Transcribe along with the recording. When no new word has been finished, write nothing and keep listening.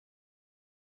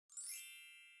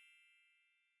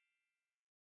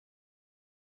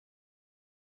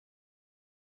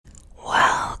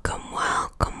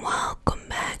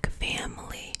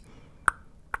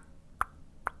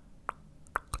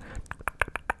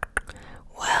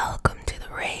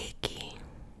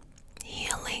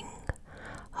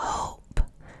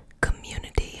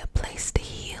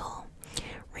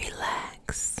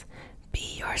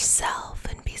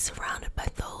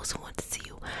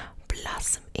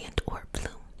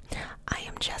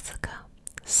Jessica,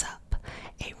 Sup,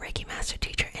 a Reiki Master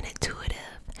Teacher and Intuitive,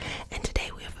 and today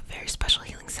we have a very special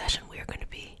healing session. We are going to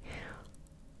be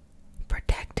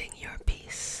protecting your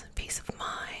peace, peace of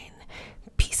mind,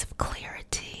 peace of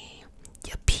clarity,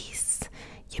 your peace,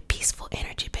 your peaceful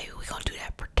energy, baby. We're going to do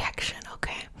that protection,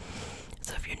 okay?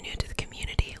 So if you're new to the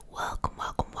community, welcome,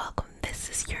 welcome, welcome.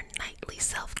 This is your nightly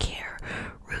self-care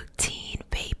routine,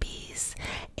 babies.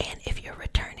 And if you're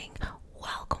returning,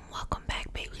 welcome, welcome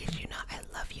back, babies. You know I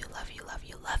love you, love you, love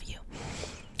you, love you.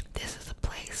 This is a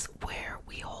place where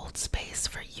we hold space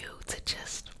for you to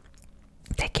just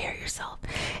take care of yourself.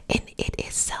 And it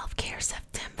is self-care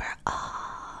September.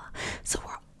 So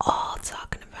we're all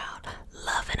talking about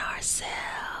loving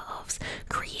ourselves,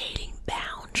 creating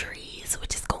boundaries,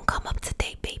 which is gonna come up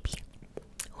today, baby.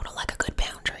 Who don't like a good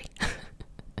boundary?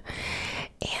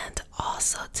 And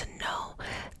also to know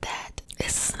that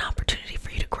this is an opportunity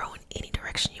for you to grow in any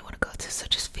direction you want to go to. So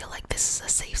just feel like this is a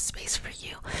safe space for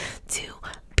you to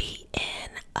be in.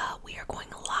 We are going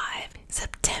live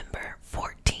September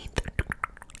 14th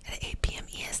at 8 p.m.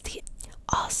 EST.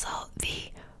 Also,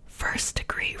 the first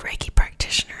degree Reiki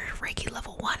practitioner, Reiki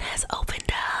level 1, has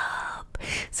opened up.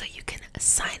 So you can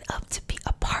sign up to be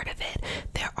a part of it.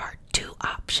 There are two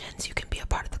options. You can be a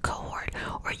part of the cohort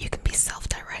or you can be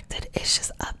self-directed. It's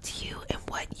just up to you and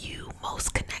what you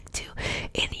most connect to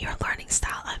in your learning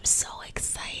style. I'm so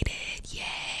excited. Yay.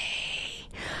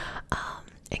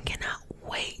 And cannot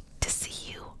wait to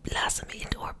see you blossom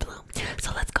into or bloom.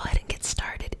 So let's go ahead and get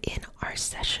started in our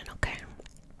session, okay?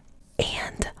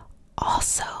 And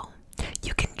also,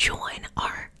 you can join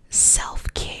our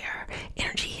self-care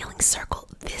energy healing circle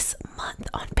this month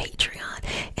on Patreon.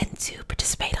 And to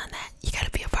participate on that, you got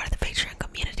to be a part of the Patreon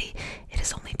community. It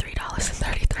is only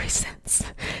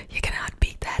 $3.33. You cannot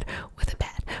beat that with a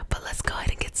bat. But let's go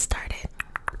ahead and get started.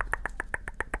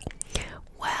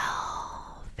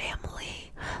 Well,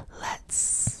 family,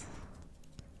 let's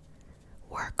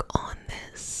work on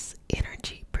this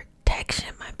energy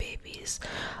protection, my babies.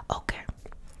 Okay.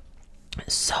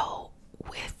 So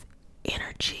with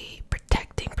energy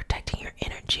protecting your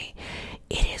energy,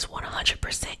 it is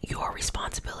 100% your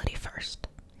responsibility first.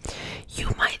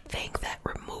 You might think that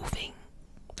removing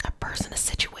a person, a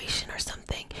situation, or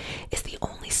something is the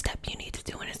only step you need to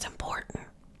do, and it's important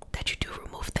that you do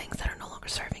remove things that are no longer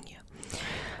serving you.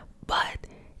 But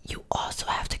you also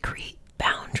have to create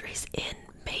boundaries in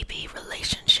maybe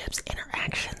relationships,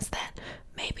 interactions that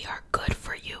maybe are good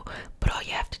for you, but all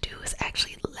you have to do is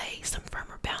actually lay some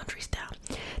firmer boundaries down.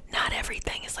 Not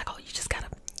everything is like, oh, you just gotta,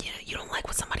 you don't like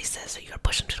what somebody says, so you gotta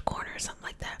push them to the corner or something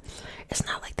like that. It's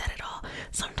not like that at all.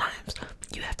 Sometimes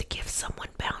you have to give someone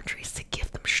boundaries to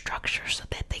give them structure so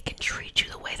that they can treat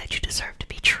you the way that you deserve to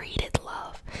be treated,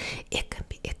 love. It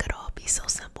could all be so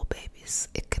simple, babies.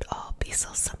 It could all be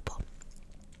so simple.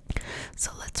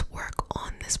 So let's work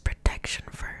on this protection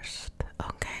first,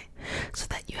 okay? So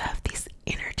that you have these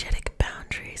energetic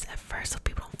boundaries at first so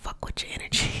people don't fuck with your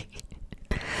energy.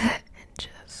 And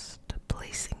just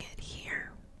placing it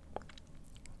here,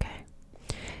 okay?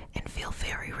 And feel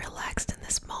very relaxed in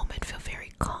this moment. Feel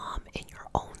very calm in your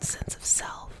own sense of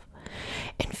self.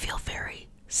 And feel very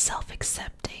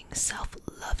self-accepting,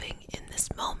 self-loving in this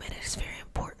moment. It is very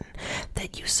important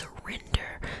that you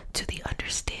surrender to the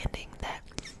understanding that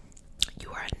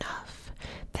you are enough,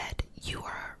 that you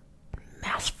are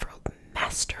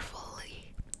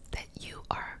masterfully, that you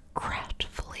are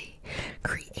craftfully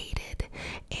created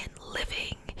and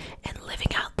living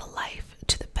out the life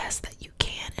to the best that you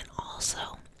can. And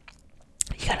also,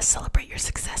 you gotta celebrate your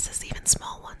successes, even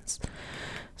small ones.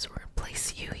 So we're gonna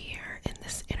place you here in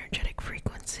this energetic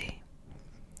frequency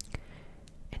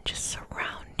and just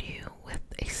surround you with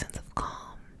a sense of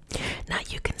calm. Now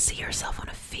you can see yourself on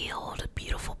a field, a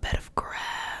beautiful bed of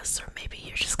grass, or maybe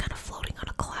you're just kind of floating on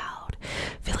a cloud,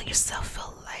 feeling yourself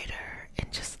feel lighter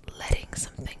and just letting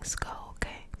some things go,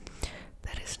 okay?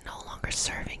 That is no longer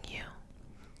serving you.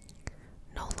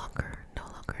 No longer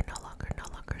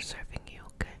serving you,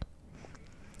 okay?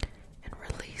 And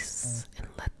release and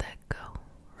let that go.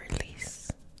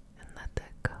 Release and let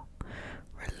that go.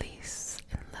 Release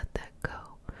and let that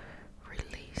go.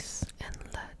 Release and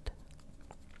let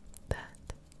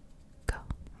that go.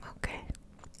 Okay.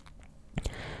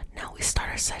 Now we start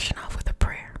our session off with a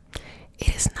prayer.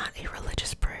 It is not a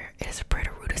religious prayer. It is a prayer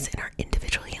to root us in our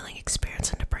individual healing experience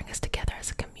and to bring us together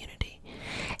as a community.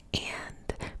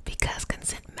 And because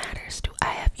consent matters, do I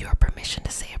have your permission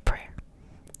to say a prayer?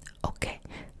 Okay.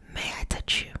 May I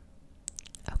touch you?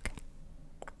 Okay.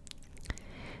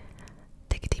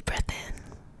 Take a deep breath in.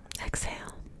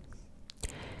 Exhale.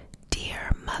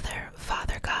 Dear Mother,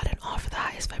 Father, God, and all for the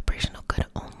highest vibrational good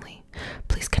only,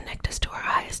 please connect us to our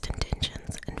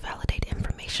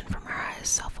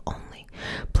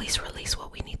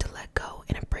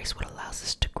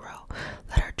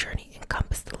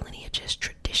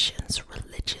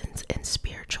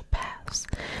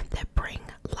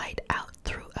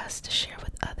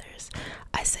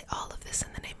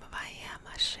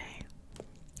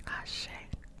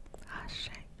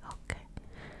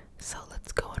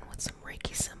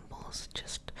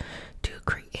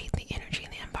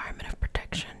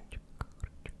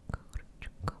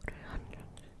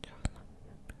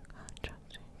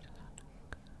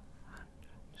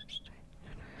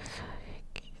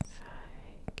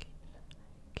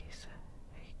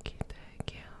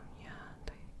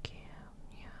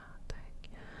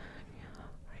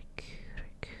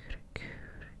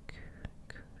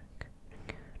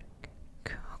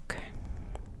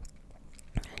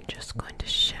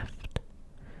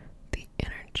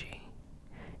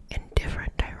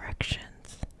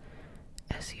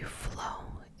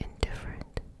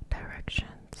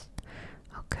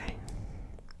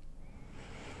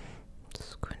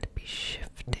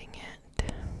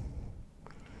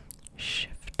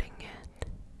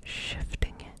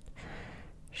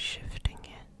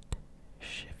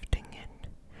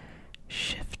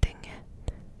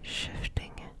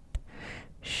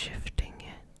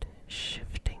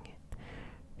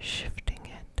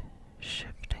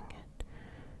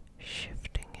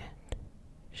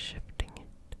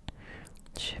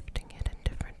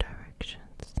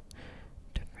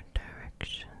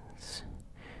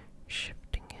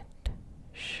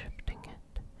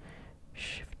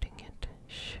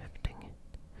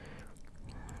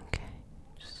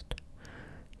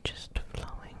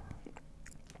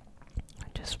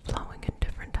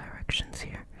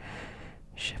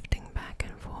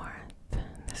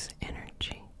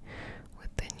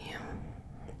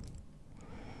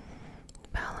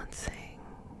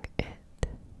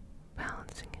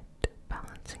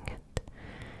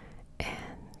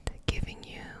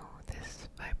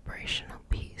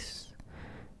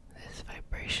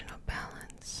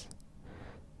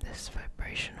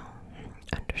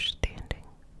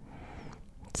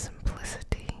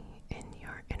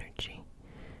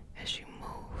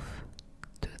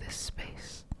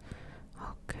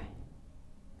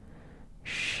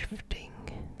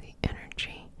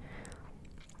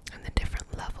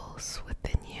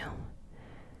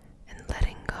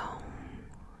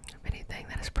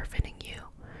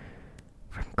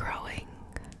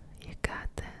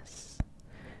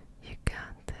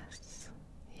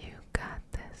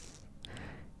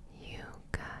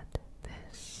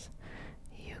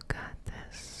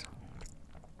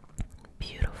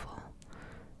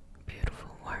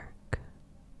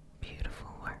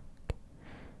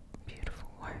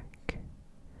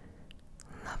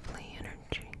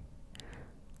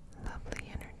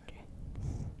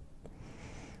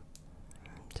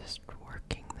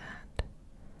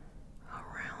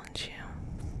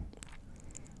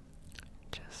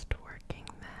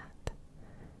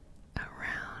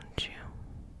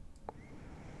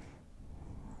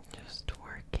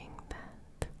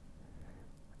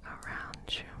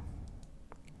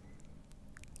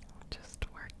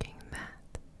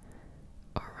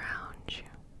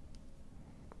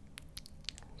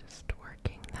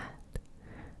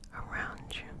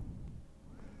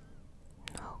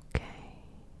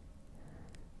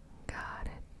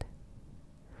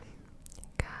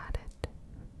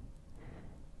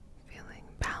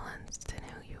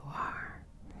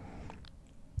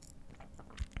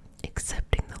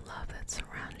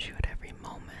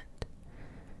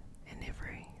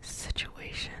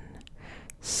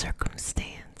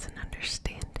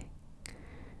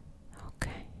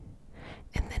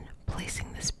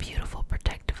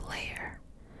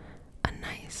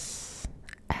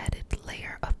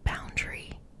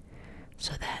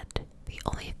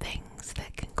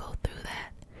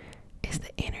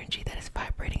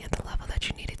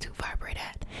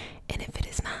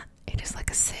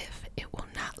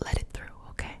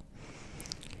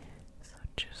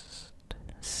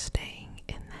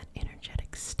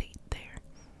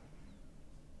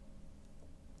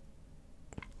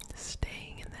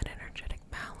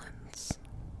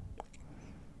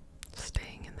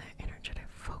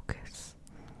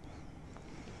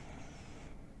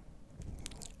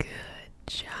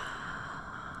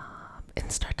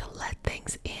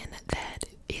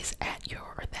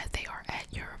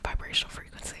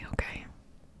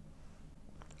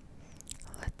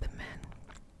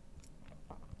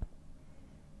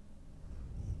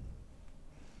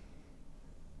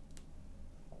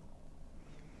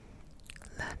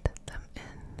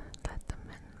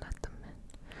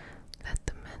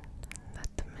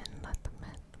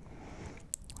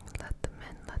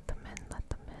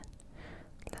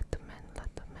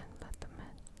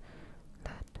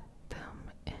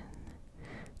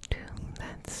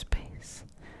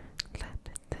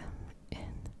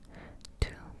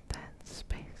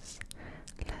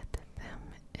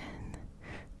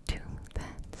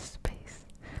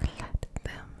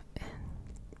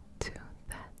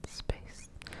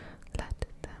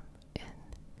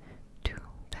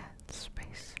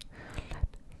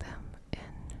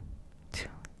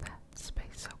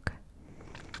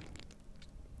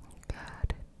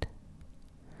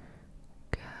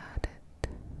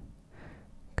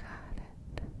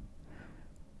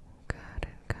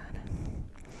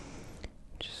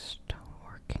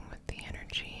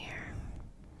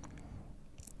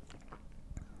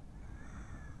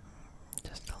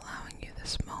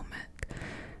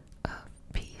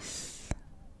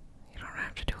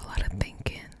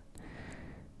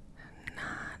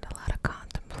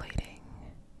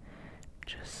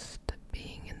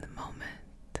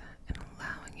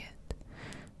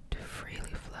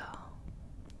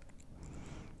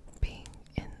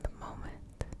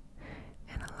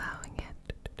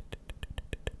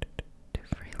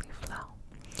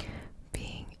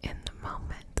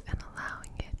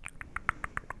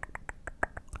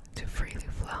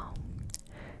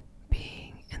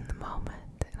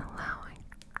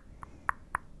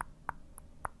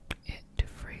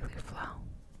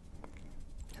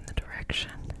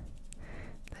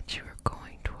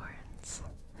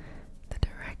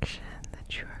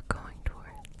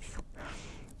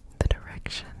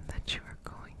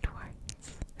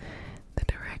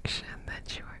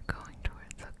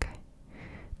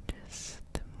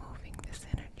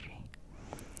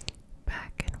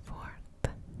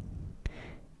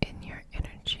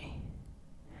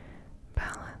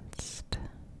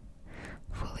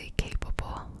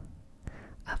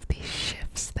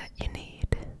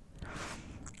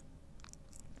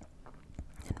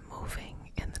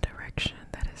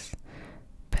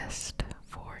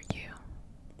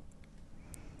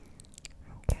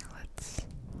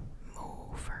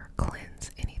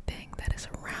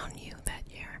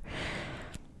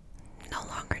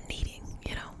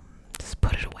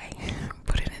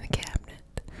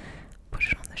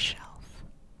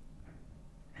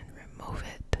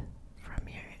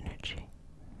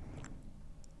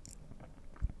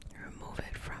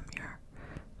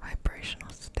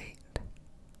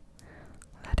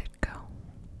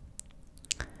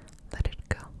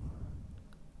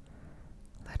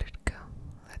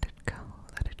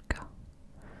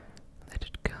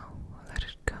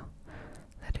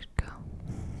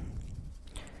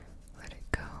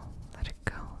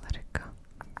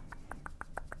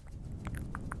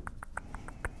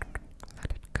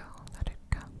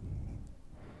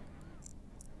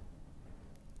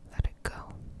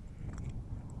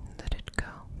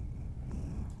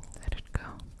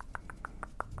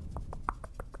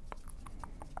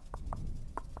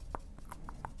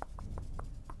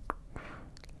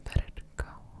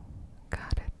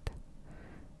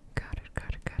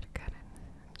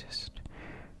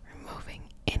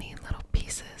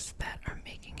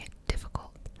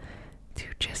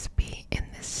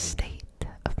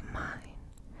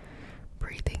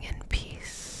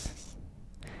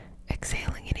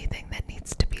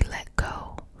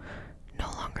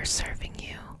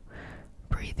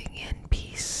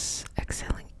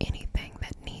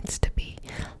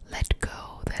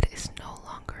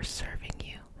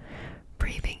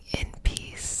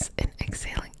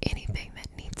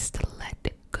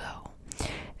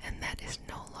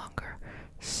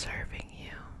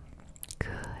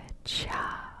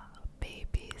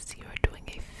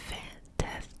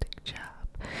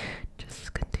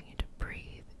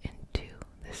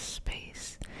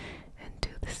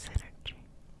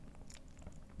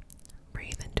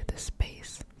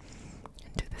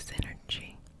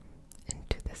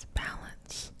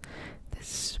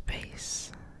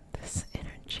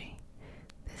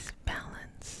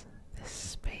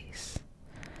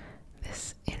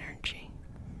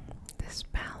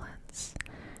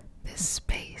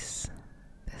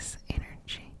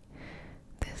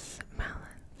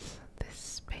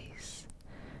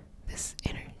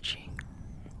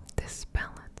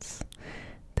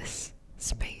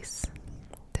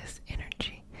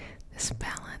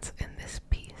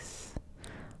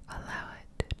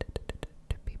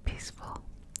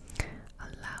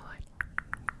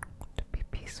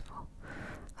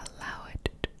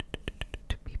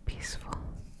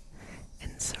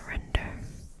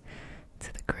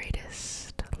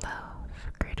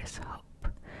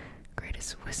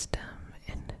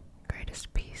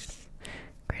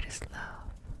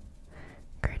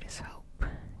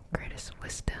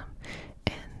wisdom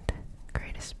and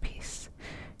greatest peace,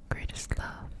 greatest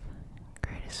love,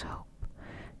 greatest hope,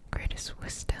 greatest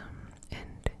wisdom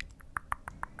and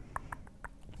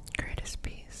greatest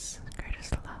peace,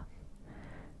 greatest love,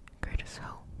 greatest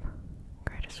hope,